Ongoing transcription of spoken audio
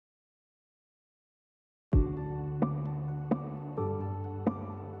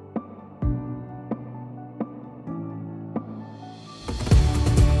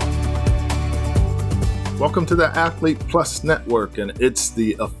Welcome to the Athlete Plus Network, and it's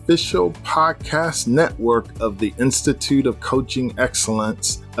the official podcast network of the Institute of Coaching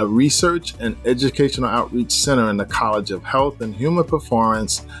Excellence, a research and educational outreach center in the College of Health and Human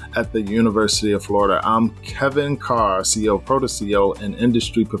Performance at the University of Florida. I'm Kevin Carr, CEO, Proto-CEO, and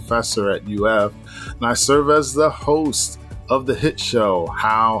industry professor at UF, and I serve as the host of the hit show,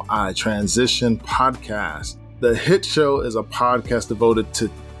 How I Transition Podcast. The hit show is a podcast devoted to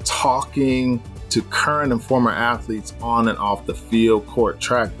talking to current and former athletes on and off the field, court,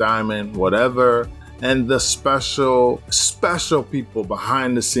 track, diamond, whatever, and the special people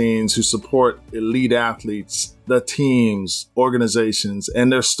behind the scenes who support elite athletes, the teams, organizations,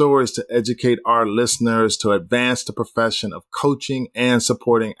 and their stories to educate our listeners to advance the profession of coaching and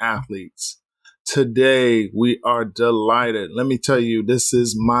supporting athletes. Today, we are delighted. Let me tell you, this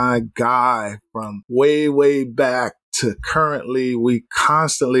is my guy from way back to currently. We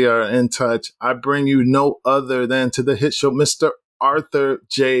constantly are in touch. I bring you no other than to the hit show, Mr. Arthur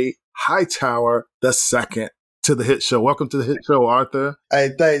J. Hightower II to the hit show. Welcome to the hit show, Arthur.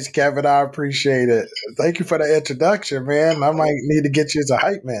 Hey, thanks, Kevin. I appreciate it. Thank you for the introduction, man. I might need to get you as a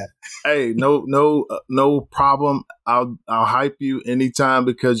hype man. Hey, no problem. I'll hype you anytime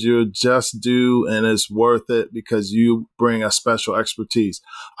because you're just due and it's worth it because you bring a special expertise.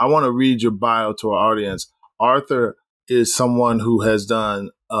 I want to read your bio to our audience. Arthur is someone who has done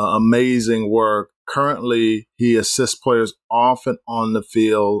amazing work. Currently, he assists players off and on the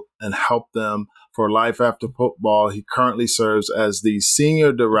field and help them for life after football. He currently serves as the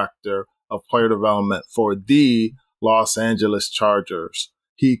Senior Director of Player Development for the Los Angeles Chargers.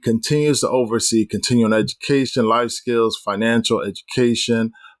 He continues to oversee continuing education, life skills, financial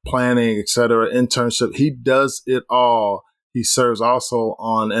education, planning, etc., internship. He does it all. He serves also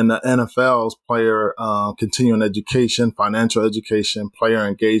in the NFL's player continuing education, financial education, player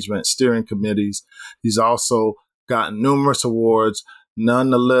engagement, steering committees. He's also gotten numerous awards,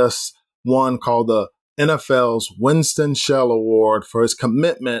 nonetheless one called the NFL's Winston Shell Award for his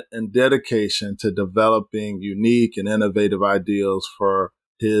commitment and dedication to developing unique and innovative ideals for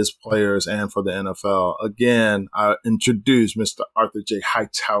his players and for the NFL. Again, I introduce Mr. Arthur J.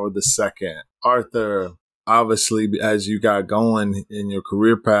 Hightower II. Arthur, obviously, as you got going in your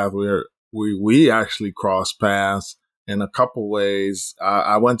career path, we actually crossed paths in a couple ways.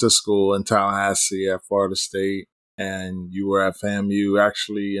 I went to school in Tallahassee at Florida State, and you were at FAMU. You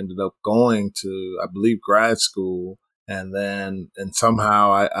actually ended up going to, I believe, grad school, and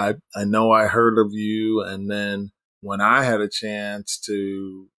somehow I know I heard of you, and then when I had a chance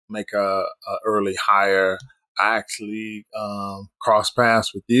to make a early hire, I actually crossed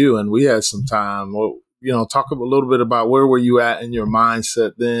paths with you, and we had some time. Talk a little bit about where were you at in your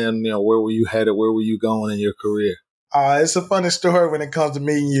mindset then? Where were you headed? Where were you going in your career? It's a funny story when it comes to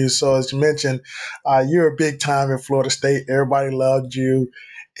meeting you. So as you mentioned, you're a big time in Florida State. Everybody loved you.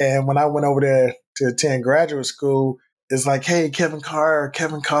 And when I went over there to attend graduate school, it's like, hey, Kevin Carr.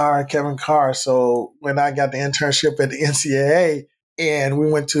 So when I got the internship at the NCAA and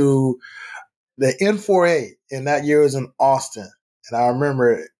we went to the N4A, and that year was in Austin. And I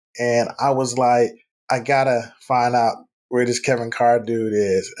remember it. And I was like, I got to find out where this Kevin Carr dude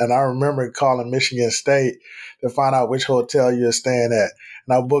is. And I remember calling Michigan State to find out which hotel you were staying at.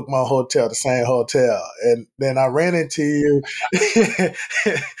 And I booked my hotel, the same hotel. And then I ran into you.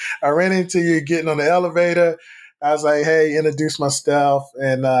 I ran into you getting on the elevator. I was like, hey, introduce myself.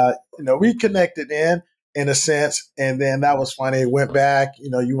 And, we connected in a sense. And then that was funny. Went back,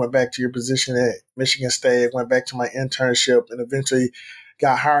 you went back to your position at Michigan State, went back to my internship, and eventually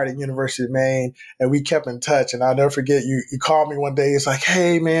got hired at University of Maine, and we kept in touch. And I'll never forget, you called me one day. It's like,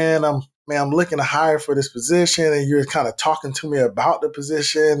 hey, man, I'm looking to hire for this position. And you're kind of talking to me about the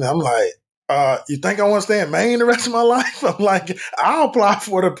position. And I'm like, you think I want to stay in Maine the rest of my life? I'm like, I'll apply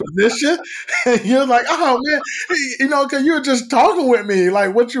for the position. And you're like, oh, man, because you were just talking with me,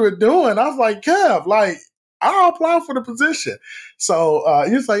 like what you were doing. I was like, Kev, like, I'll apply for the position. So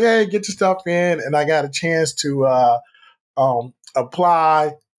he was like, hey, get your stuff in. And I got a chance to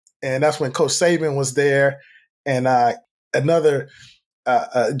apply, and that's when Coach Saban was there, and another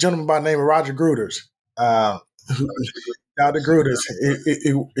gentleman by the name of Roger Gruters. Dr. Gruters,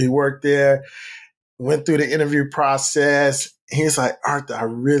 he worked there, went through the interview process. He's like, Arthur, I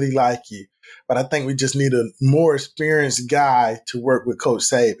really like you, but I think we just need a more experienced guy to work with Coach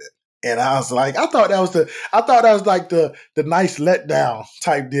Saban. And I was like, I thought that was like the nice letdown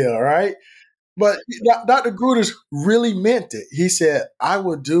type deal, right? But Dr. Gruters really meant it. He said, I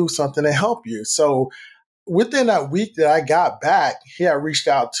will do something to help you. So within that week that I got back, he had reached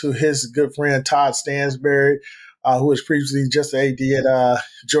out to his good friend, Todd Stansberry, who was previously just an AD at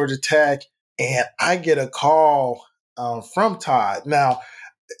Georgia Tech. and I get a call from Todd. Now,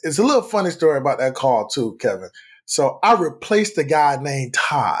 it's a little funny story about that call too, Kevin. So I replaced a guy named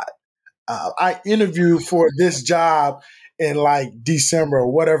Todd. I interviewed for this job in like December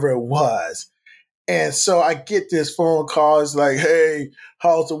or whatever it was. And so I get this phone call. It's like, hey,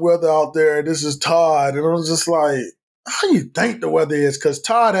 how's the weather out there? This is Todd. And I was just like, how do you think the weather is? Because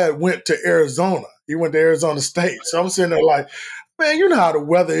Todd had went to Arizona. He went to Arizona State. So I'm sitting there like, man, you know how the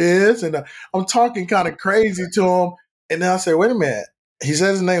weather is. And I'm talking kind of crazy to him. And then I said, wait a minute. He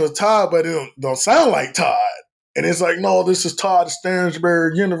said his name was Todd, but it don't sound like Todd. And it's like, no, this is Todd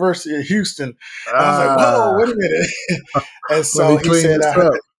Stansberg, University of Houston. And I was like, whoa, Ah, wait a minute. And let so me he clean said, this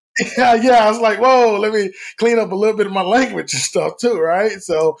up. yeah, I was like, whoa, let me clean up a little bit of my language and stuff too, right?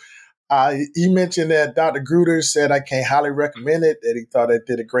 So he mentioned that Dr. Gruder said I can highly recommend it, that he thought it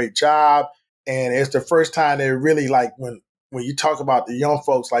did a great job. And it's the first time they really like when you talk about the young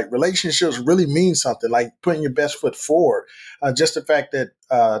folks, like relationships really mean something, like putting your best foot forward. Just the fact that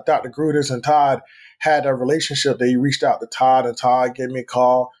Dr. Gruders and Todd had a relationship, they reached out to Todd and Todd gave me a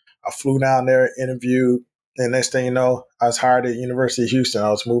call. I flew down there, interviewed. And next thing you know, I was hired at University of Houston. I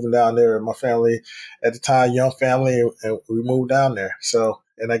was moving down there with my family at the time, young family, and we moved down there. So,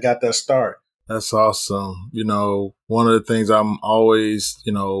 and I got that start. That's awesome. One of the things I'm always,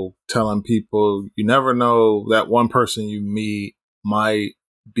 telling people, you never know that one person you meet might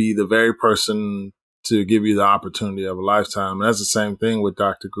be the very person to give you the opportunity of a lifetime. And that's the same thing with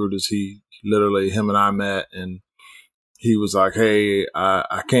Dr. Gruders. He literally, him and I met, and he was like, hey,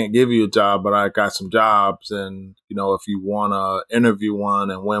 I can't give you a job, but I got some jobs. And, if you want to interview one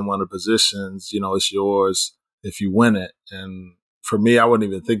and win one of the positions, it's yours if you win it. And for me, I wasn't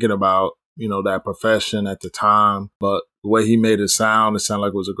even thinking about, that profession at the time. But the way he made it sounded like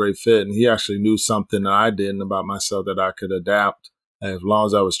it was a great fit. And he actually knew something that I didn't about myself that I could adapt. And as long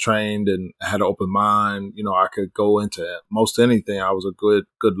as I was trained and had an open mind, I could go into most anything. I was a good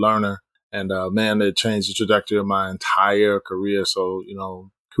learner. And man, it changed the trajectory of my entire career. So,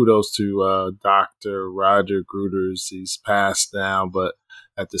 kudos to Dr. Roger Gruders. He's passed now, but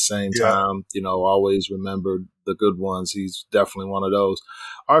at the same Yeah. time, always remember the good ones. He's definitely one of those.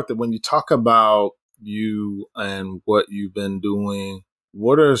 Arthur, when you talk about you and what you've been doing,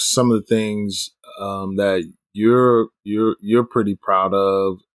 what are some of the things that you're pretty proud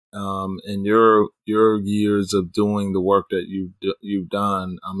of in your years of doing the work that you've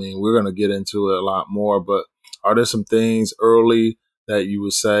done? I mean, we're going to get into it a lot more, but are there some things early that you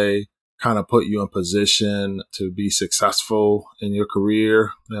would say kind of put you in position to be successful in your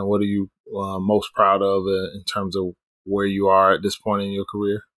career? And what are you most proud of in terms of where you are at this point in your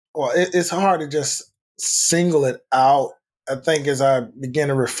career? Well, it's hard to just single it out. I think as I begin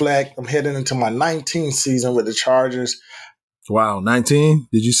to reflect, I'm heading into my 19th season with the Chargers. Wow, 19?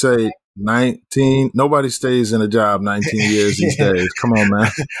 Did you say 19? Nobody stays in a job 19 years these days. Come on, man.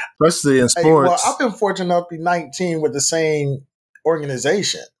 Especially in Hey, well, I've sports. been fortunate enough to be 19 with the same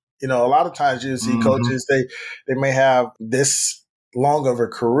organization. A lot of times you see Hmm. coaches, they may have this long of a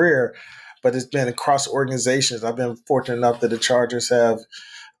career, but it's been across organizations. I've been fortunate enough that the Chargers have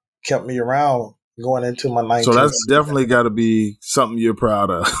kept me around going into my So 19th that's season. definitely got to be something you're proud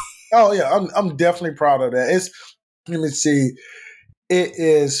of. Oh yeah, I'm definitely proud of that. Let me see. It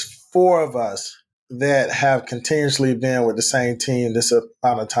is four of us that have continuously been with the same team this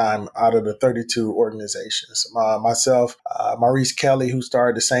amount of time out of the 32 organizations. Myself, Maurice Kelly, who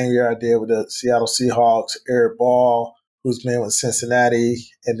started the same year I did with the Seattle Seahawks, Eric Ball, who's been with Cincinnati,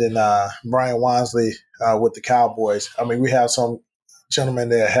 and then Brian Wansley with the Cowboys. I mean, we have some gentlemen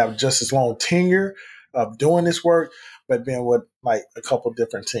that have just as long tenure of doing this work, but been with like a couple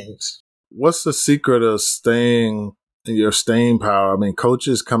different teams. What's the secret of your staying power? I mean,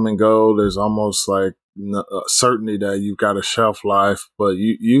 coaches come and go. There's almost like certainty that you've got a shelf life, but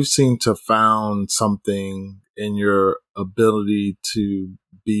you seem to found something in your ability to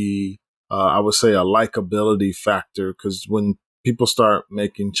be, I would say, a likability factor. Because when people start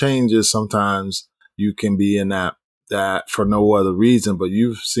making changes, sometimes you can be in that for no other reason, but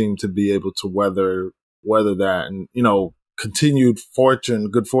you seem to be able to weather that, and continued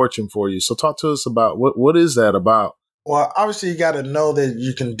good fortune for you. So talk to us about what is that about? Well, obviously, you got to know that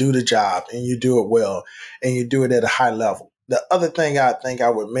you can do the job and you do it well and you do it at a high level. The other thing I think I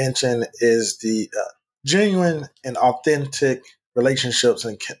would mention is the genuine and authentic relationships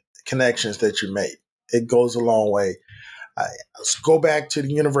and connections that you make. It goes a long way. Let's go back to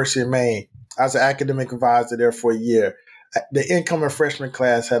the University of Maine. I was an academic advisor there for a year. The incoming freshman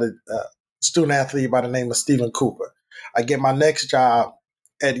class had a student athlete by the name of Stephen Cooper. I get my next job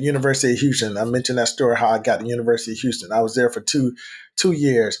at the University of Houston. I mentioned that story how I got to the University of Houston. I was there for two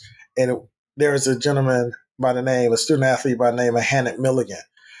years, and there's a gentleman by the name, a student athlete by the name of Hannah Milligan.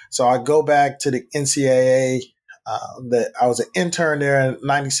 So I go back to the NCAA. That I was an intern there in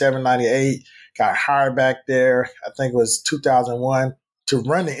 97, 98. Got hired back there, I think it was 2001, to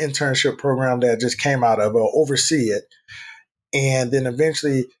run the internship program that just came out of, or oversee it. And then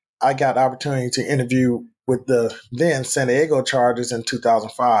eventually I got the opportunity to interview with the then San Diego Chargers in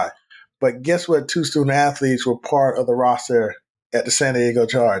 2005. But guess what? Two student athletes were part of the roster at the San Diego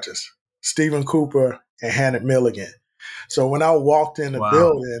Chargers: Stephen Cooper and Hannah Milligan. So when I walked in the Wow.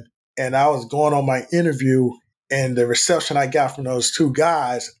 building and I was going on my interview, and the reception I got from those two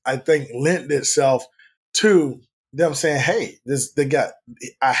guys, I think lent itself to them saying, "Hey, this they got.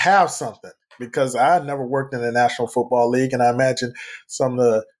 I have something." Because I had never worked in the National Football League, and I imagine some of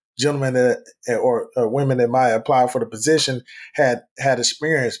the gentlemen that, or women that might apply for the position had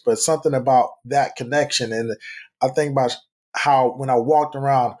experience, but something about that connection. And I think about how when I walked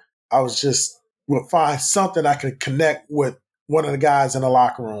around, I was just would find something I could connect with one of the guys in the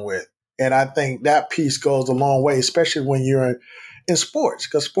locker room with. And I think that piece goes a long way, especially when you're in sports,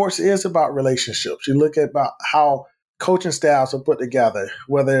 because sports is about relationships. You look at about how coaching staffs are put together,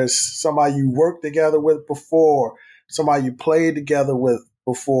 whether it's somebody you worked together with before, somebody you played together with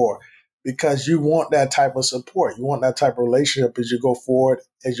before, because you want that type of support. You want that type of relationship as you go forward,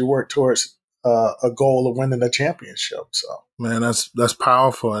 as you work towards a goal of winning a championship. So, Man, that's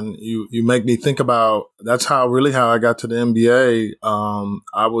powerful, and you make me think about that's how I got to the NBA.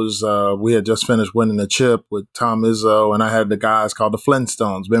 I was we had just finished winning the chip with Tom Izzo, and I had the guys called the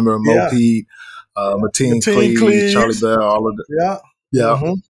Flintstones. Remember Mo yeah, Pete, Mateen Mateen Cleaves, Charlie Cleaves. Bell, all of the Yeah. yeah.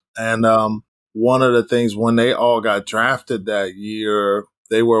 Mm-hmm. And one of the things when they all got drafted that year,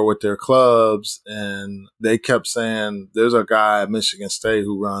 they were with their clubs and they kept saying, there's a guy at Michigan State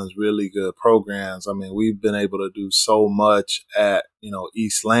who runs really good programs. I mean, we've been able to do so much at,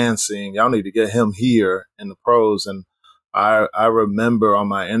 East Lansing. Y'all need to get him here in the pros. And I remember on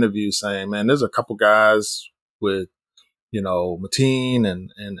my interview saying, man, there's a couple guys with Mateen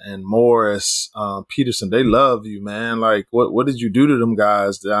and Morris, Peterson, they love you, man. Like, what did you do to them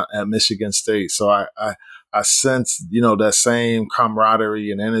guys down at Michigan State? So I sense, that same camaraderie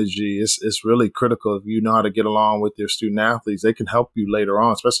and energy. It's really critical if you know how to get along with your student athletes. They can help you later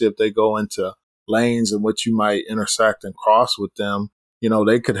on, especially if they go into lanes in which you might intersect and cross with them.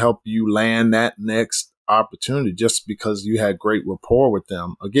 They could help you land that next opportunity just because you had great rapport with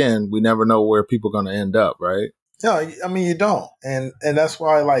them. Again, we never know where people are going to end up, right? No, I mean you don't, and that's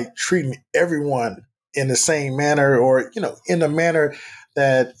why like treating everyone in the same manner, or in a manner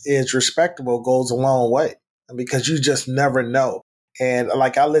that is respectable, goes a long way, because you just never know. And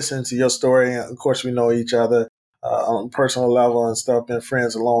like I listened to your story, and of course we know each other on a personal level and stuff, been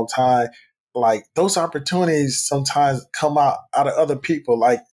friends a long time. Like those opportunities sometimes come out of other people.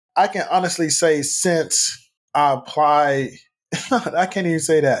 Like I can honestly say since I applied, I can't even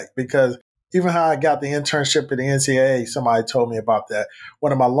say that because even how I got the internship at the NCAA, somebody told me about that.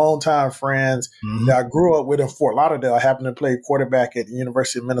 One of my longtime friends Mm-hmm. that I grew up with in Fort Lauderdale, I happened to play quarterback at the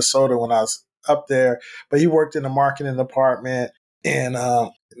University of Minnesota when I was up there, but he worked in the marketing department, and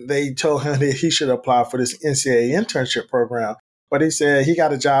they told him that he should apply for this NCAA internship program. But he said he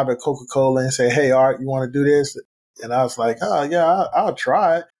got a job at Coca-Cola and said, "Hey, Art, you want to do this?" And I was like, "Oh, yeah, I'll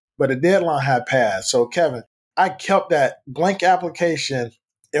try it." But the deadline had passed. So, Kevin, I kept that blank application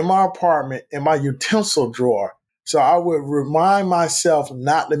in my apartment in my utensil drawer. So I would remind myself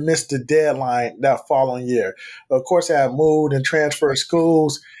not to miss the deadline that following year. Of course, I had moved and transferred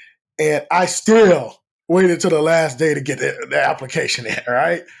schools, and I still waited till the last day to get the application in.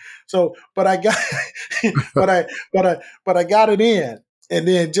 Right. So, but I got, but I got it in. And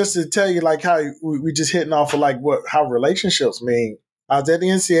then just to tell you, like how we just hitting off of like how relationships mean. I was at the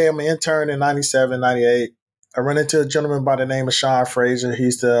NCAA. I'm an intern in 97, 98. I run into a gentleman by the name of Sean Fraser.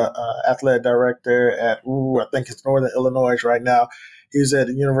 He's the athletic director at, I think it's Northern Illinois right now. He was at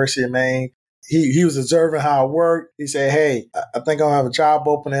the University of Maine. He was observing how I worked. He said, "Hey, I think I'll have a job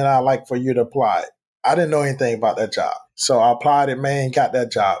opening. I'd like for you to apply." I didn't know anything about that job. So I applied at Maine, got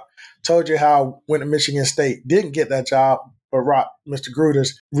that job. Told you how I went to Michigan State, didn't get that job, but Mr. Gruters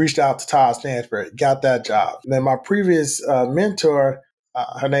reached out to Todd Stansbury, got that job. And then my previous mentor,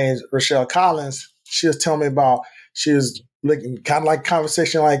 her name is Rochelle Collins, she was telling me about, she was looking kind of like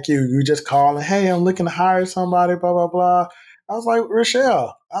conversation like you just calling, "Hey, I'm looking to hire somebody, blah, blah, blah." I was like,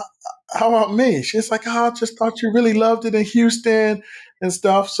 "Rochelle, how about me?" She's like, "Oh, I just thought you really loved it in Houston and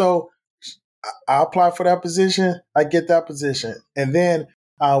stuff." So I apply for that position. I get that position. And then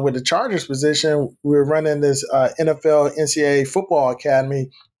with the Chargers position, we were running this NFL NCAA football academy,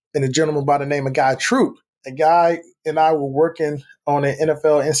 and a gentleman by the name of Guy Troop. a guy and I were working on an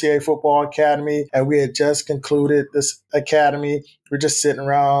NFL NCAA football academy, and we had just concluded this academy. We're just sitting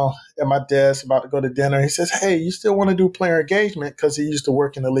around at my desk about to go to dinner. He says, "Hey, you still want to do player engagement?" Because he used to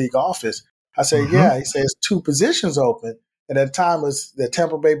work in the league office. I said, Mm-hmm. "Yeah." He says, "Two positions open." And at the time it was the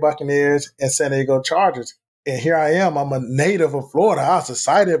Tampa Bay Buccaneers and San Diego Chargers. And here I am. I'm a native of Florida. I was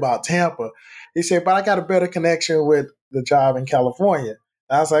excited about Tampa. He said, "But I got a better connection with the job in California."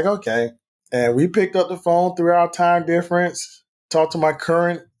 And I was like, "Okay." And we picked up the phone through our time difference, talked to my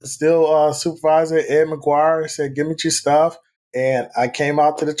current still supervisor, Ed McGuire, said, "Give me your stuff." And I came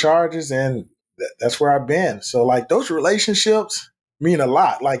out to the Chargers, and that's where I've been. So, like, those relationships mean a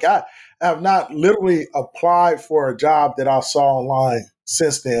lot. Like, I have not literally applied for a job that I saw online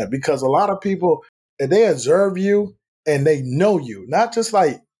since then, because a lot of people, if they observe you and they know you, not just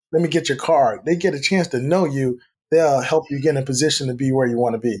like, let me get your card, they get a chance to know you, they'll help you get in a position to be where you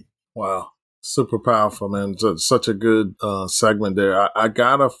want to be. Wow. Super powerful, man. Such a good segment there. I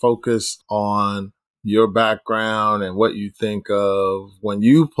got to focus on your background and what you think of when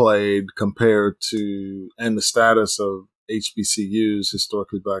you played compared to, and the status of HBCUs,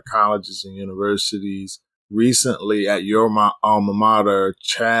 historically black colleges and universities. Recently at your alma mater,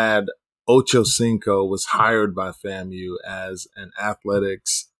 Chad Ochocinco was hired by FAMU as an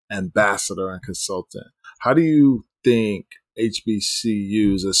athletics ambassador and consultant. How do you think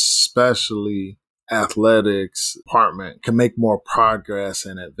HBCUs, especially athletics department, can make more progress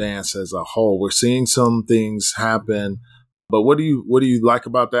and advance as a whole? We're seeing some things happen, but what do you like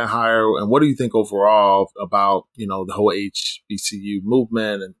about that hire, and what do you think overall about the whole HBCU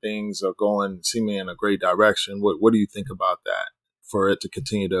movement, and things are going seeming in a great direction? What do you think about that for it to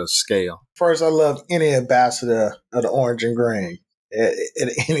continue to scale? First, I love any ambassador of the orange and green at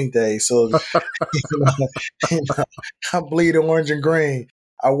any day. So, you know, you know, I bleed orange and green.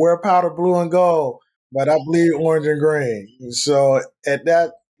 I wear powder blue and gold, but I bleed orange and green. So at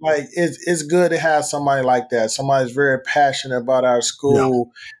that, like, it's good to have somebody like that. Somebody who's very passionate about our Yeah.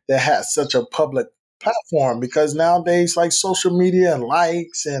 school, that has such a public platform, because nowadays, like, social media and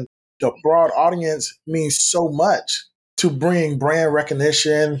likes and the broad audience means so much to bring brand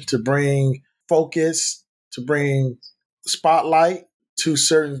recognition, to bring focus, to bring spotlight to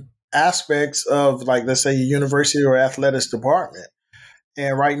certain aspects of, like, let's say, your university or athletics department.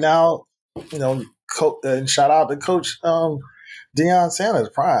 And right now, you know, and shout out to Coach Deion Sanders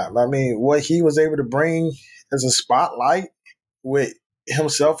Prime. I mean, what he was able to bring as a spotlight with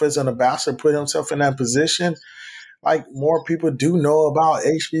himself as an ambassador, put himself in that position. Like, more people do know about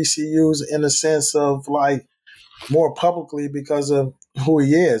HBCUs in the sense of, like, more publicly because of who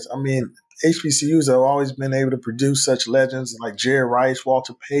he is. I mean, HBCUs have always been able to produce such legends like Jerry Rice,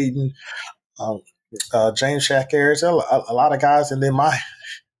 Walter Payton, um, James Shaq Harris, a lot of guys. And then my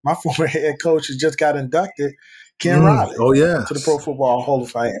former head coach who just got inducted, Ken Riley, Oh to the Pro yes. Football Hall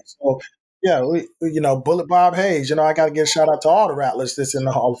of Fame. So, yeah, Bullet Bob Hayes. I got to give a shout out to all the Rattlers that's in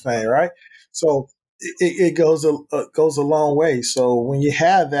the Hall of Fame, right? So it goes a long way. So when you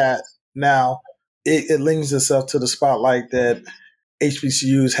have that now, it lends itself to the spotlight that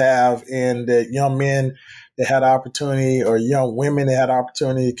HBCUs have, and that young men that had opportunity, or young women that had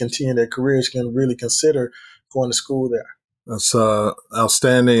opportunity to continue their careers, can really consider going to school there. That's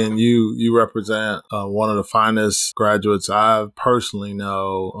outstanding, and you represent one of the finest graduates I personally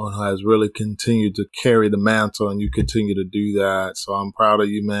know, who has really continued to carry the mantle, and you continue to do that. So I'm proud of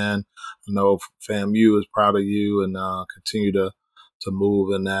you, man. I know FAMU is proud of you, and continue to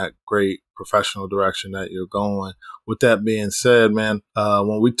move in that great professional direction that you're going. With that being said, man,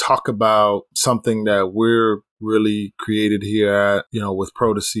 when we talk about something that we're really created here at, with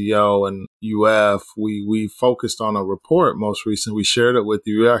Pro to CO and UF, we focused on a report most recently. We shared it with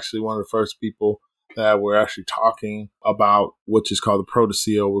you. You're actually one of the first people that we're actually talking about, which is called the Pro to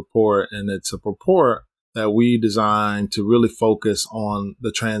CO report. And it's a report that we designed to really focus on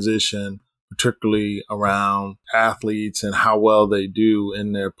the transition, particularly around athletes and how well they do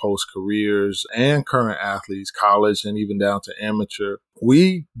in their post careers, and current athletes, college and even down to amateur.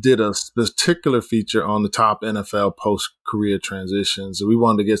 We did a particular feature on the top NFL post career transitions. We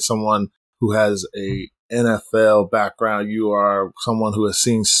wanted to get someone who has a NFL background. You are someone who has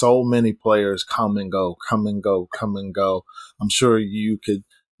seen so many players come and go, come and go, come and go. I'm sure you could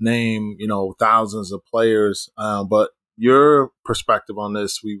name, thousands of players, but your perspective on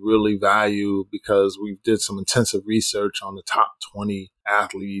this, we really value, because we did some intensive research on the top 20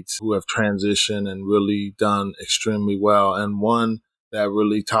 athletes who have transitioned and really done extremely well. And one that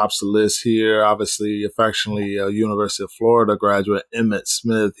really tops the list here, obviously, affectionately, University of Florida graduate, Emmett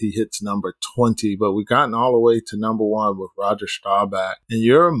Smith. He hits number 20, but we've gotten all the way to number one with Roger Staubach. In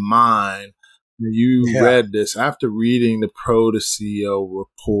your mind, You Yeah. read this after reading the Pro to CEO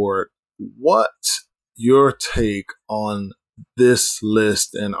report. What's your take on this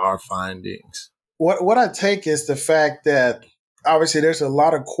list and our findings? What I take is the fact that obviously there's a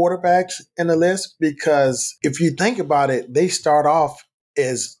lot of quarterbacks in the list because if you think about it, they start off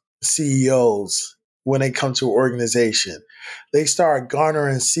as CEOs when they come to an organization. They start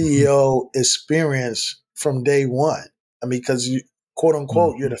garnering CEO experience from day one. I mean, because you quote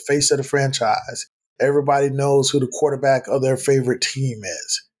unquote, you're Mm-hmm. the face of the franchise. Everybody knows who the quarterback of their favorite team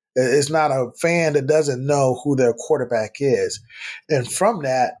is. It's not a fan that doesn't know who their quarterback is. And from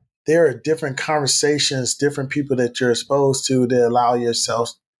that, there are different conversations, different people that you're exposed to that allow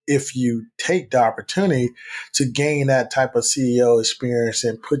yourself, if you take the opportunity to gain that type of CEO experience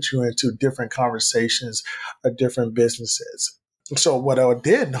and put you into different conversations of different businesses. So what I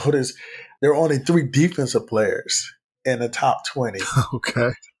did notice, there are only three defensive players in the top 20.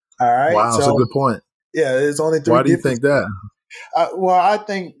 Okay. All right. Wow, that's a So good point. yeah, there's only three Why do you defense. think that? Well, I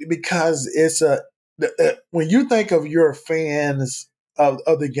think because when you think of your fans of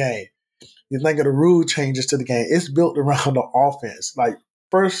the game, you think of the rule changes to the game. It's built around the offense. Like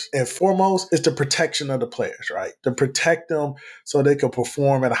first and foremost, it's the protection of the players, right? To protect them so they can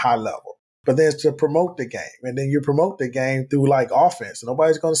perform at a high level. But then it's to promote the game, and then you promote the game through like offense.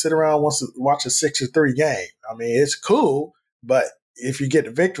 Nobody's going to sit around and wants to watch a 6-3 game. I mean, it's cool, but if you get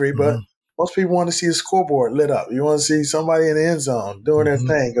the victory, but Mm-hmm. most people want to see the scoreboard lit up. You want to see somebody in the end zone doing their Mm-hmm.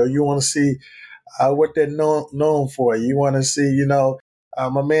 thing, or you want to see what they're known for. You want to see,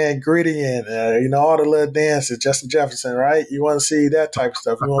 my man Gritty and, all the little dances, Justin Jefferson, right? You want to see that type of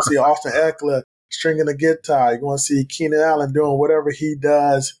stuff. You want to see Austin Eckler stringing a guitar. You want to see Keenan Allen doing whatever he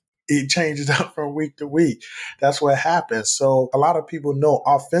does. He changes up from week to week. That's what happens. So a lot of people know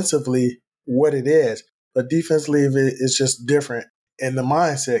offensively what it is, but defensively it's just different in the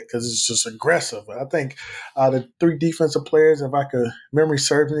mindset because it's just aggressive. I think the three defensive players, if I could memory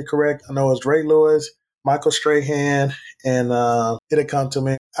serves me correct, I know it's Ray Lewis, Michael Strahan, and it'll come to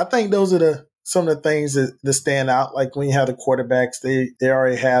me. I think those are some of the things that stand out. Like when you have the quarterbacks, they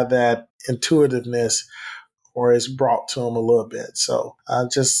already have that intuitiveness, or it's brought to them a little bit. So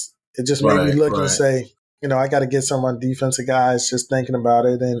it just made me Right, look and right. say, I got to get some of my defensive guys. Just thinking about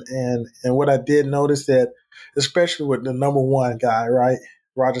it, and what I did notice that, especially with the number one guy, right,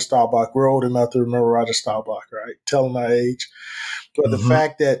 Roger Staubach. We're old enough to remember Roger Staubach, right? Telling our age, but the Mm-hmm.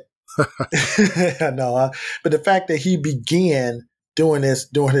 fact that I know, but the fact that he began doing this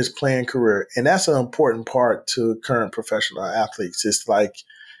during his playing career, and that's an important part to current professional athletes. It's like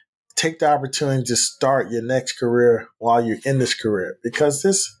take the opportunity to start your next career while you're in this career, because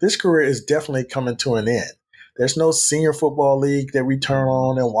this career is definitely coming to an end. There's no senior football league that we turn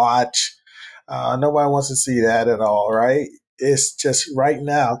on and watch. Nobody wants to see that at all, right? It's just right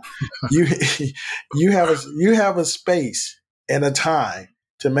now you you have a space and a time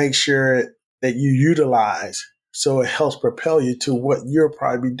to make sure that you utilize, so it helps propel you to what you'll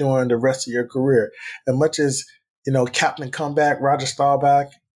probably be doing the rest of your career. As much as Captain Comeback, Roger Staubach,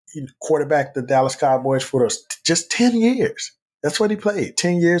 he quarterbacked the Dallas Cowboys for just 10 years. That's what he played.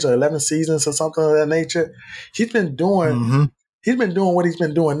 10 years or 11 seasons or something of that nature. He's been doing Mm-hmm. he's been doing what he's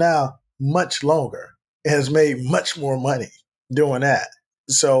been doing now much longer and has made much more money doing that.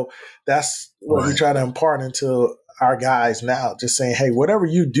 So that's what we Right. try to impart into our guys now. Just saying, hey, whatever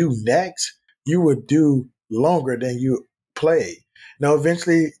you do next, you would do longer than you played. Now,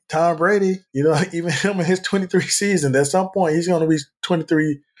 eventually, Tom Brady, even him in his 23 seasons, at some point, he's going to reach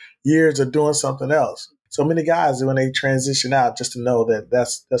 23 years of doing something else. So many guys, when they transition out, just to know that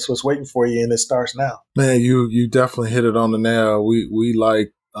that's what's waiting for you, and it starts now. Man, you definitely hit it on the nail. We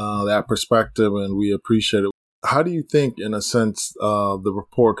like that perspective, and we appreciate it. How do you think, in a sense, the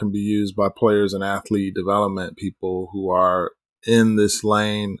report can be used by players and athlete development people who are in this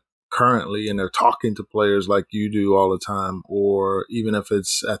lane currently, and they're talking to players like you do all the time, or even if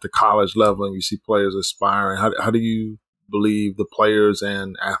it's at the college level and you see players aspiring? How do you believe the players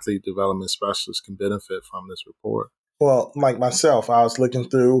and athlete development specialists can benefit from this report? Well, like myself, I was looking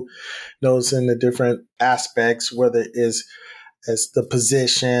through noticing the different aspects, whether it's the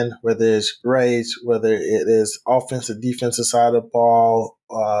position, whether it's race, whether it is offensive, defensive side of the ball,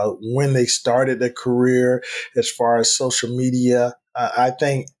 when they started their career, as far as social media. I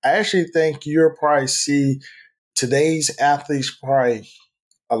actually think you'll probably see today's athletes probably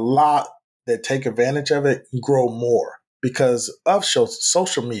a lot that take advantage of it grow more because of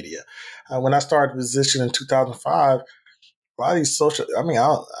social media. When I started the position in 2005, a lot of these social,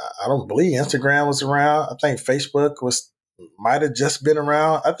 I don't believe Instagram was around. I think Facebook might have just been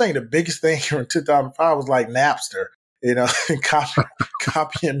around. I think the biggest thing in 2005 was like Napster. you know,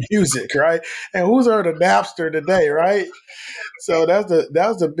 copying music, right? And who's heard of Napster today, right? So that's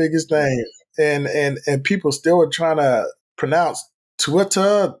the biggest thing, and people still are trying to pronounce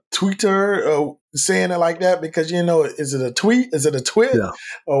Twitter, saying it like that because is it a tweet, is it a twit, Yeah.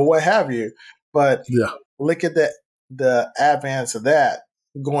 or what have you? But Yeah. look at the advance of that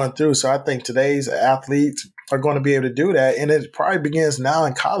going through. So I think today's athletes are going to be able to do that, and it probably begins now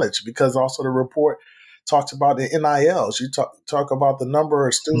in college because also the report talks about the NILs. You talk about the number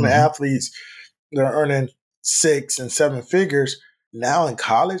of student Hmm. athletes that are earning 6 and 7 figures now in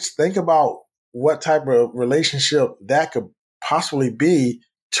college. Think about what type of relationship that could possibly be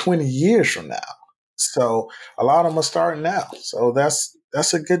 20 years from now. So a lot of them are starting now. So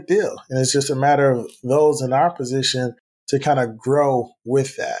that's a good deal. And it's just a matter of those in our position to kind of grow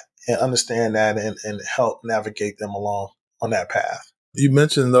with that and understand that and help navigate them along on that path. You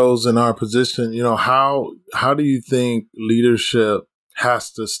mentioned those in our position. How do you think leadership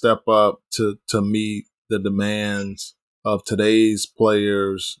has to step up to meet the demands of today's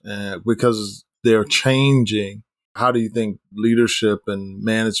players, because they're changing? How do you think leadership and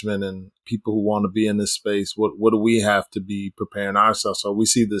management and people who want to be in this space, what do we have to be preparing ourselves? So we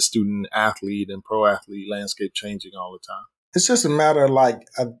see the student athlete and pro athlete landscape changing all the time. It's just a matter of I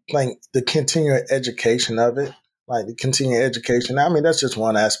think the continuing education of it, like the continuing education. I mean, that's just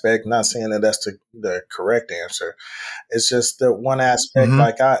one aspect. Not saying that that's the correct answer. It's just the one aspect. Hmm.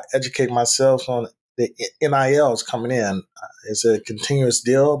 Like I educate myself on the NILs coming in. It's a continuous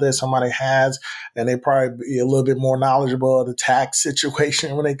deal that somebody has, and they probably be a little bit more knowledgeable of the tax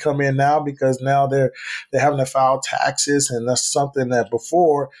situation when they come in now because now they're having to file taxes, and that's something that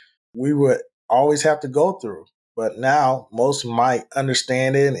before we would always have to go through. But now most might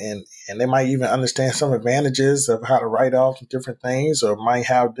understand it, and they might even understand some advantages of how to write off different things, or might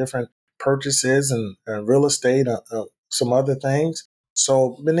have different purchases and real estate, some other things.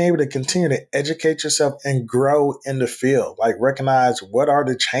 So being able to continue to educate yourself and grow in the field, like recognize what are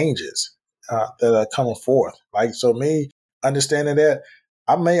the changes that are coming forth. Like so, me understanding that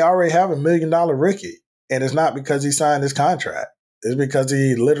I may already have $1 million rookie, and it's not because he signed this contract. It's because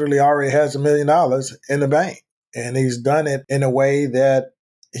he literally already has $1 million in the bank, and he's done it in a way that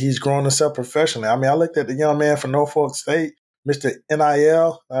he's grown himself professionally. I mean, I looked at the young man from Norfolk State, Mr.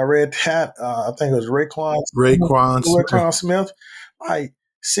 NIL. I read that. I think it was Raekwon Smith. Raekwon Smith, like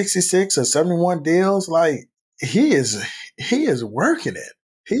 66 or 71 deals. Like he is he is working it.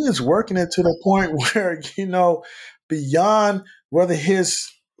 He is working it to the point where, beyond whether his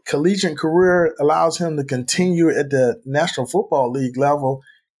collegiate career allows him to continue at the National Football League level,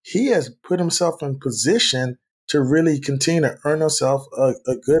 he has put himself in position to really continue to earn himself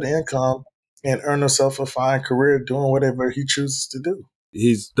a good income and earn himself a fine career doing whatever he chooses to do.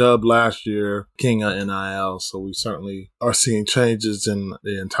 He's dubbed last year King of NIL, so we certainly are seeing changes in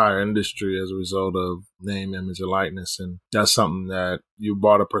the entire industry as a result of name, image, and likeness. And that's something that you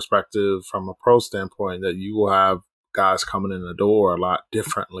brought a perspective from a pro standpoint that you will have guys coming in the door a lot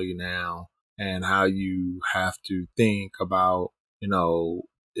differently now, and how you have to think about,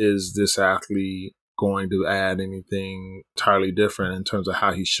 is this athlete going to add anything entirely different in terms of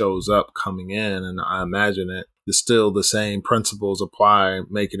how he shows up coming in? And I imagine still the same principles apply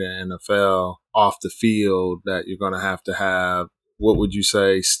making it NFL off the field, that you're going to have. What would you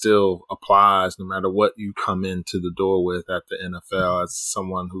say still applies no matter what you come into the door with at the NFL as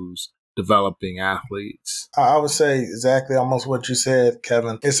someone who's developing athletes? I would say exactly almost what you said,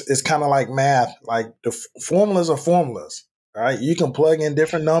 Kevin. It's kind of like math. Like the formulas are formulas, right? You can plug in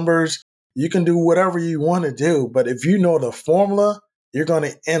different numbers. You can do whatever you want to do. But if you know the formula, you're going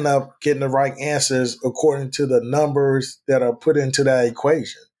to end up getting the right answers according to the numbers that are put into that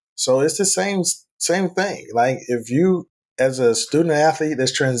equation. So it's the same thing. Like if you, as a student athlete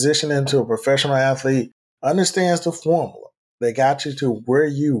that's transitioning into a professional athlete, understands the formula, they got you to where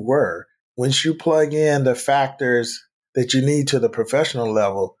you were. Once you plug in the factors that you need to the professional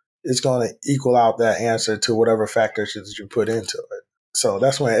level, it's going to equal out that answer to whatever factors that you put into it. So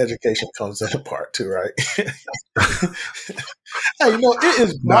that's when education comes into part too, right? Hey, it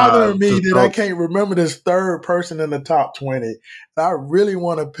is Nah, bothering me that I can't remember this third person in the top 20. I really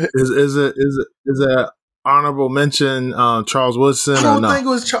want to pick. is it honorable mention Charles I Woodson or don't no? think it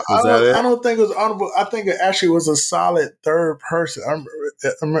was. Was that I it? don't think it was honorable. I think it actually was a solid third person.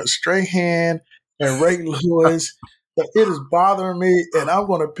 I'm Strahan and Ray Lewis, but it is bothering me, and I'm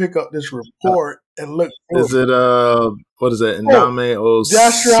going to pick up this report and look through Is it. it what is it? Oh, Ndame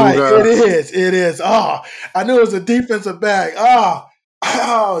that's right. Osuga? It is. It is. Oh, I knew it was a defensive back.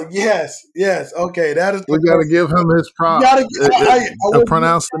 Oh, yes, yes. Okay, that is We the got to person. give him his You props. gotta. I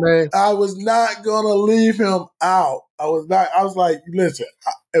Pronounce the name. I was not gonna leave him out. I was not. I was like, listen,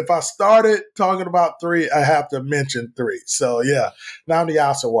 if I started talking about three, I have to mention three. So yeah, Nnamdi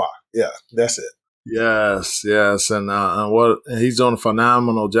Asomugha. Yeah, that's it. Yes, yes, and what he's done a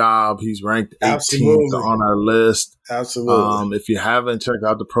phenomenal job. He's ranked 18th Absolutely, on our list. absolutely. If you haven't checked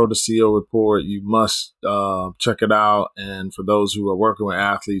out the Pro to CEO report, you must check it out. And for those who are working with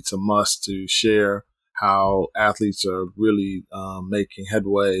athletes, a must to share how athletes are really making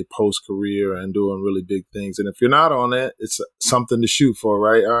headway post career and doing really big things. And if you're not on it, it's something to shoot for,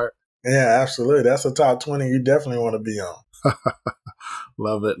 right? All right. Yeah, absolutely. That's a top 20 you definitely want to be on.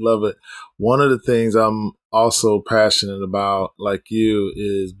 Love it, love it. One of the things I'm also passionate about, like you,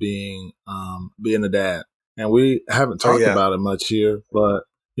 is being a dad. And we haven't Oh talked yeah. about it much here, but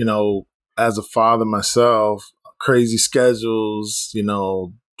you know, as a father myself, crazy schedules,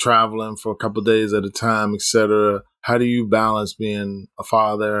 traveling for a couple of days at a time, etc. How do you balance being a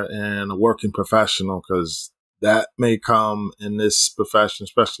father and a working professional? Because that may come in this profession,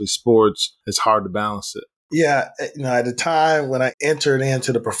 especially sports. It's hard to balance it. Yeah, at the time when I entered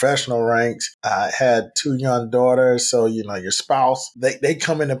into the professional ranks, I had two young daughters. So, your spouse, they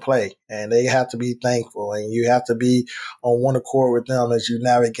come into play and they have to be thankful and you have to be on one accord with them as you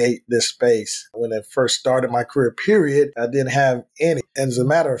navigate this space. When I first started my career, period, I didn't have any. And as a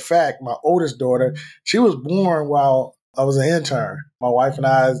matter of fact, my oldest daughter, she was born while I was an intern. My wife and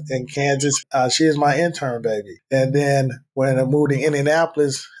I in Kansas, she is my intern baby. And then when I moved to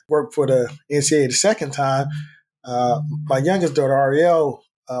Indianapolis, worked for the NCAA the second time, my youngest daughter, Ariel,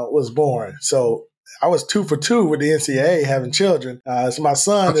 was born. So I was 2 for 2 with the NCAA having children. It's my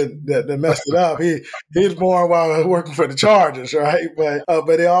son that messed it up. He was born while I was working for the Chargers, right? But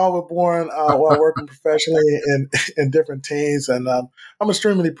they all were born while working professionally in different teams, and I'm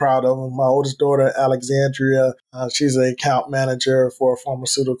extremely proud of them. My oldest daughter, Alexandria, she's an account manager for a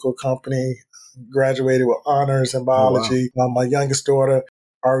pharmaceutical company. Graduated with honors in Oh wow. biology. My youngest daughter,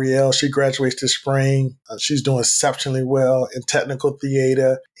 Ariel, she graduates this spring. She's doing exceptionally well in technical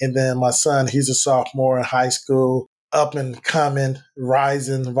theater. And then my son, he's a sophomore in high school, up and coming,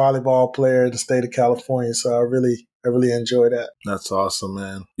 rising volleyball player in the state of California. So I really enjoy that. That's awesome,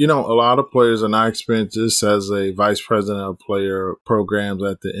 man. A lot of players, and I experienced this as a vice president of player programs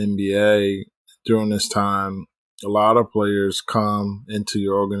at the NBA during this time. A lot of players come into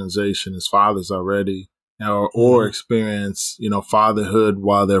your organization as fathers already, or Mhm. experience, fatherhood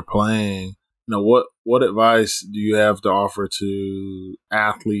while they're playing. What advice do you have to offer to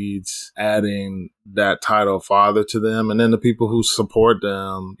athletes adding that title of father to them, and then the people who support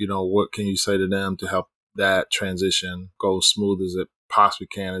them? What can you say to them to help that transition go as smooth as it possibly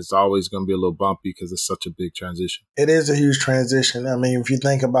can? It's always going to be a little bumpy because it's such a big transition. It is a huge transition. I mean, if you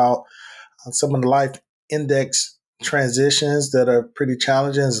think about some of the life index transitions that are pretty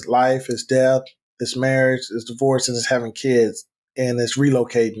challenging, is life, is death, is marriage, is divorce, and is having kids, and it's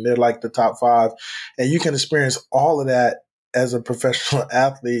relocating. They're like the top five. And you can experience all of that as a professional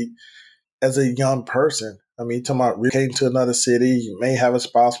athlete, as a young person. I mean, you're talking about relocating to another city. You may have a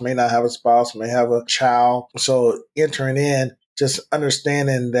spouse, may not have a spouse, may have a child. So entering in, just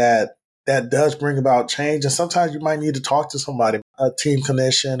understanding that that does bring about change. And sometimes you might need to talk to somebody, a team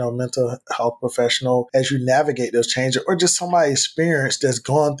clinician or mental health professional, as you navigate those changes, or just somebody experienced that's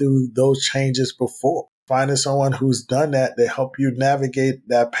gone through those changes before. Finding someone who's done that to help you navigate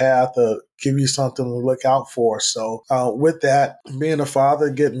that path or give you something to look out for. So, with that, being a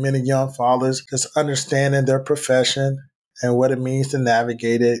father, getting many young fathers, just understanding their profession and what it means to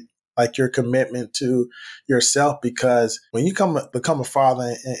navigate it, like your commitment to yourself. Because when you become a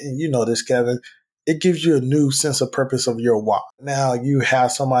father, and you know this, Kevin, it gives you a new sense of purpose of your why. Now you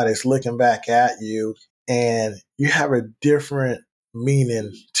have somebody that's looking back at you, and you have a different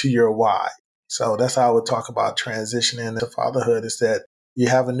meaning to your why. So that's how I would talk about transitioning into fatherhood, is that you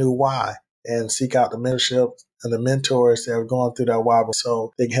have a new why, and seek out the mentorship and the mentors that have gone through that why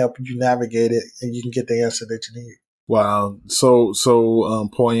so they can help you navigate it and you can get the answer that you need. Wow, so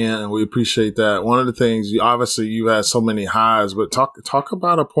poignant, and we appreciate that. One of the things, obviously, you had so many highs, but talk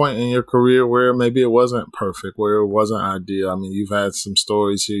about a point in your career where maybe it wasn't perfect, where it wasn't ideal. I mean, you've had some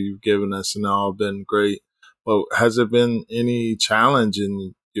stories here you've given us, and all been great. But has there been any challenge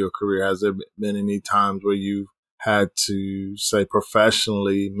in your career? Has there been any times where you had to say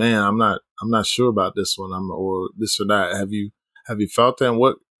professionally, "Man, I'm not sure about this one," or this or that? Have you felt that? And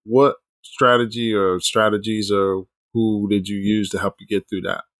what strategy or strategies or who did you use to help you get through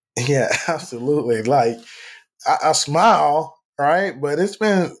that? Yeah, absolutely. Like I smile, right? But it's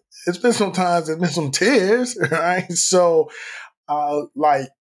been some times, there's been some tears, right? So like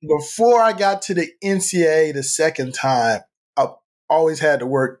before I got to the NCAA the second time, I always had to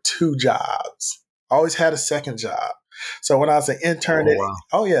work two jobs. Always had a second job. So when I was an intern Oh, at, wow.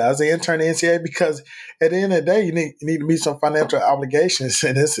 oh yeah, I was an intern at NCAA because at the end of the day, you need to meet some financial obligations,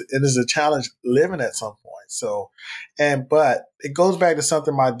 and it is a challenge living at some point. So, but it goes back to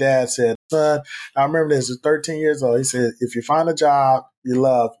something my dad said. Son, I remember this. I was 13 years old. He said, "If you find a job you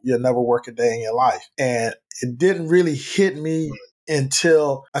love, you'll never work a day in your life." And it didn't really hit me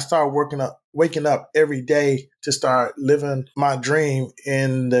until I started waking up every day to start living my dream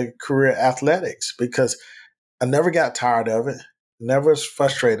in the career athletics because I never got tired of it, never was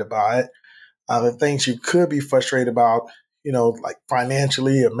frustrated by it. The things you could be frustrated about, like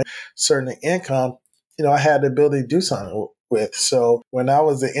financially or certain income, I had the ability to do something with. So when I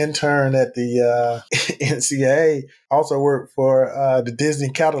was an intern at the NCAA, I also worked for the Disney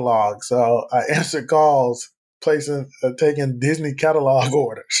catalog. So I answered calls, taking Disney catalog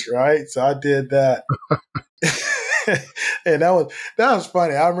orders, right? So I did that. And that was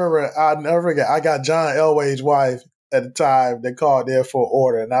funny. I remember I never forget. I got John Elway's wife at the time. They called there for an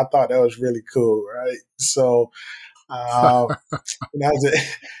order, and I thought that was really cool, right? So, when I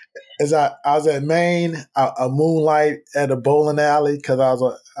was I was at Maine, a moonlight at a bowling alley because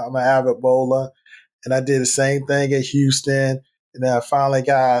I'm an avid bowler, and I did the same thing at Houston, and then I finally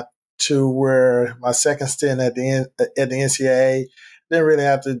got to where my second stint at the NCAA didn't really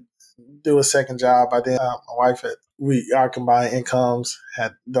have to do a second job. I did. My wife had our combined incomes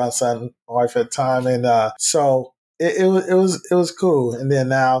had done something. My wife at the time, and so it was cool. And then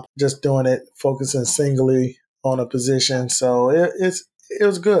now just doing it, focusing singly on a position. So it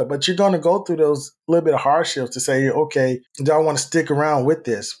was good. But you're going to go through those little bit of hardships to say, okay, do I want to stick around with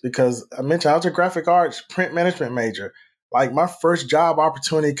this? Because I mentioned I was a graphic arts print management major. Like my first job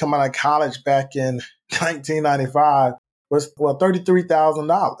opportunity coming out of college back in 1995 was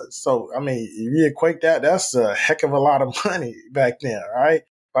 $33,000. So I mean, if you equate that, that's a heck of a lot of money back then, right?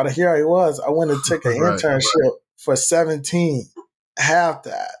 But here I was. I went and took an Right. internship for 17, half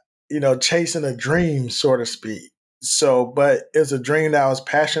that, chasing a dream, so to speak. So, but it's a dream that I was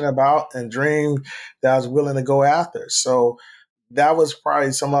passionate about and dream that I was willing to go after. So that was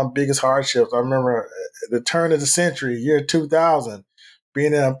probably some of my biggest hardships. I remember the turn of the century, year 2000,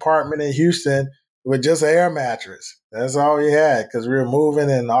 being in an apartment in Houston with just an air mattress. That's all we had because we were moving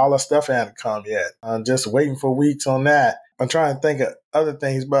and all the stuff hadn't come yet. I'm just waiting for weeks on that. I'm trying to think of other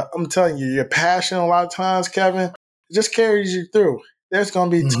things, but I'm telling you, your passion a lot of times, Kevin, it just carries you through. There's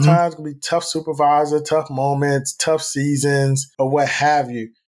going to be Mm-hmm. times, going to be tough supervisor, tough moments, tough seasons, or what have you.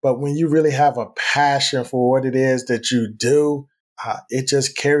 But when you really have a passion for what it is that you do, it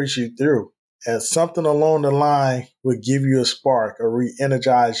just carries you through. And something along the line will give you a spark or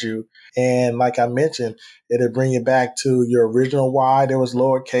re-energize you. And like I mentioned, it'll bring you back to your original why that was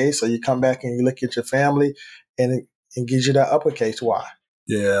lowercase. So you come back and you look at your family and it gives you that uppercase why.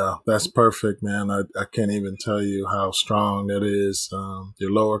 Yeah, that's perfect, man. I can't even tell you how strong that is.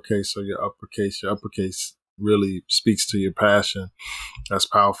 Your lowercase or your uppercase. Your uppercase really speaks to your passion. That's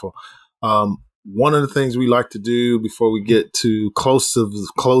powerful. One of the things we like to do before we get to close to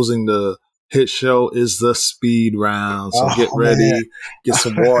closing the hit show is the speed round. So get Oh, man. ready, get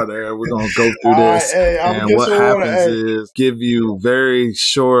some water. We're going to go through All right. this. Hey, I'm going And to get what some water. happens Hey, is give you very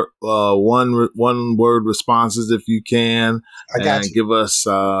short, one word responses if you can, I got and you. give us,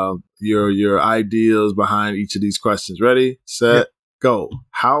 your ideas behind each of these questions. Ready, Yep. set, go.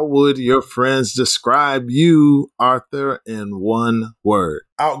 How would your friends describe you, Arthur, in one word?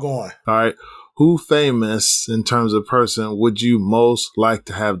 Outgoing. All right. Who famous in terms of person would you most like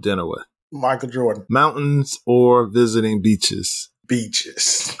to have dinner with? Michael Jordan. Mountains or visiting beaches?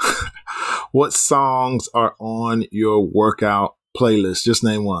 Beaches. What songs are on your workout playlist? Just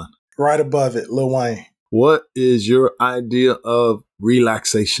name one. Right above it, Lil Wayne. What is your idea of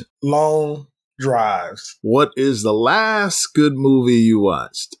relaxation? Long drives. What is the last good movie you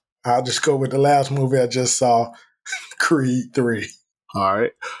watched? I'll just go with the last movie I just saw, Creed 3. All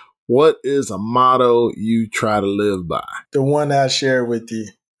right. What is a motto you try to live by? The one that I shared with you.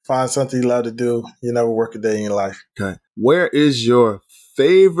 Find something you love to do. You never work a day in your life. Okay. Where is your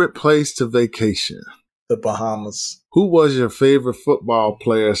favorite place to vacation? The Bahamas. Who was your favorite football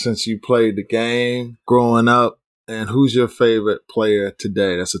player since you played the game growing up? And who's your favorite player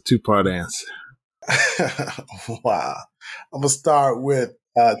today? That's a two-part answer. Wow. I'm going to start with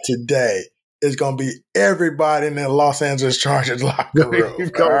today. It's going to be everybody in the Los Angeles Chargers locker There room. you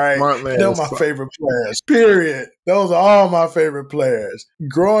All go, right. smart man. They're my favorite players, period. Those are all my favorite players.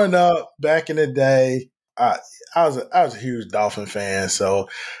 Growing up back in the day, I was a huge Dolphin fan, so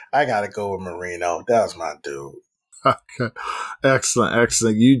I got to go with Marino. That was my dude. Okay. Excellent,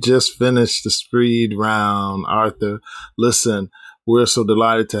 excellent. You just finished the speed round, Arthur. Listen, We're so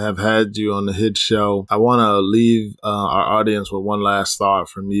delighted to have had you on the Hit Show. I want to leave our audience with one last thought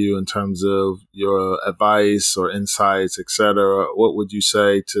from you in terms of your advice or insights, etc. What would you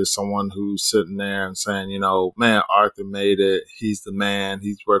say to someone who's sitting there and saying, you know, man, Arthur made it. He's the man.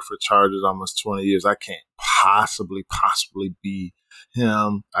 He's worked for Chargers almost 20 years. I can't possibly be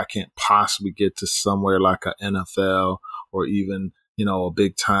him. I can't possibly get to somewhere like a NFL or even, you know, a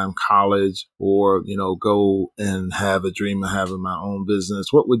big time college, or, you know, go and have a dream of having my own business.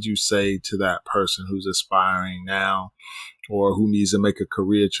 What would you say to that person who's aspiring now or who needs to make a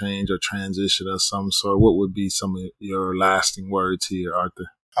career change or transition of some sort? What would be some of your lasting words here,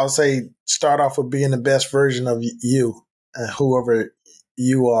 Arthur? I would say start off with being the best version of you, whoever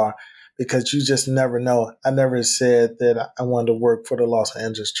you are, because you just never know. I never said that I wanted to work for the Los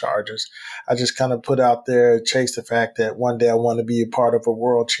Angeles Chargers. I just kind of put out there, chase the fact that one day I want to be a part of a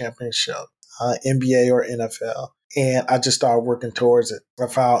world championship, NBA or NFL. And I just started working towards it. I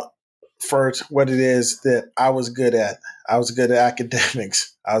found first what it is that I was good at. I was good at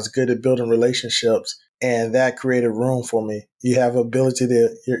academics. I was good at building relationships. And that created room for me. You have ability to,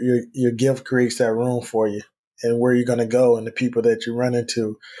 your gift creates that room for you and where you're going to go and the people that you run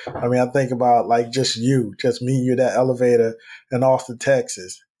into. I mean, I think about like just meeting you at that elevator in Austin,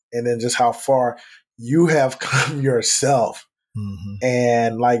 Texas, and then just how far you have come yourself. Mm-hmm.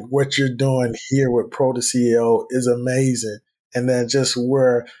 And like what you're doing here with Pro to CEO is amazing. And then just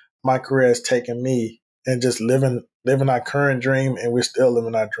where my career has taken me and just living our current dream, and we're still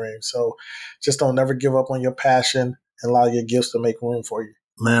living our dream. So just don't never give up on your passion and allow your gifts to make room for you.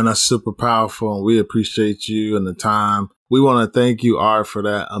 Man, that's super powerful, and we appreciate you and the time. We want to thank you, Art, for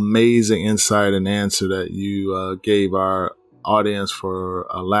that amazing insight and answer that you gave our audience for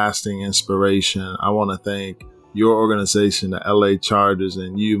a lasting inspiration. I want to thank your organization, the LA Chargers,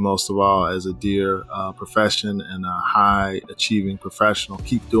 and you most of all as a dear profession and a high achieving professional.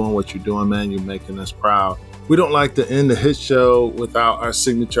 Keep doing what you're doing, man. You're making us proud. We don't like to end the Hit Show without our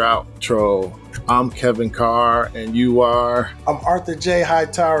signature outro. I'm Kevin Carr, and you are? I'm Arthur J.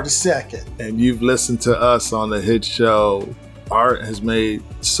 Hightower II. And you've listened to us on the Hit Show. Art has made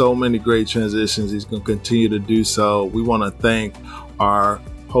so many great transitions. He's going to continue to do so. We want to thank our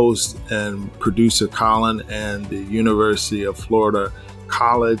host and producer, Colin, and the University of Florida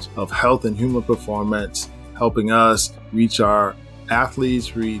College of Health and Human Performance, helping us reach our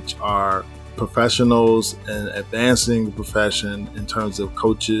athletes, reach our professionals, and advancing the profession in terms of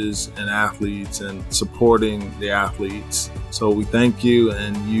coaches and athletes and supporting the athletes. So we thank you,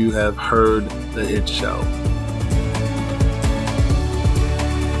 and you have heard the Hit Show.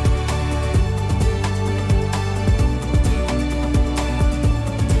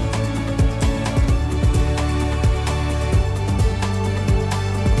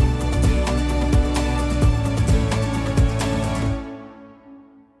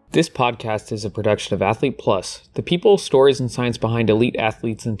 This podcast is a production of Athlete Plus, the people, stories, and science behind elite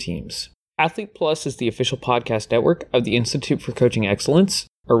athletes and teams. Athlete Plus is the official podcast network of the Institute for Coaching Excellence,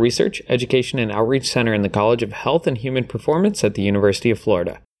 a research, education, and outreach center in the College of Health and Human Performance at the University of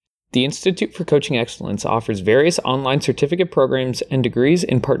Florida. The Institute for Coaching Excellence offers various online certificate programs and degrees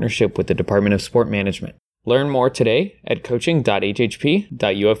in partnership with the Department of Sport Management. Learn more today at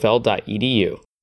coaching.hhp.ufl.edu.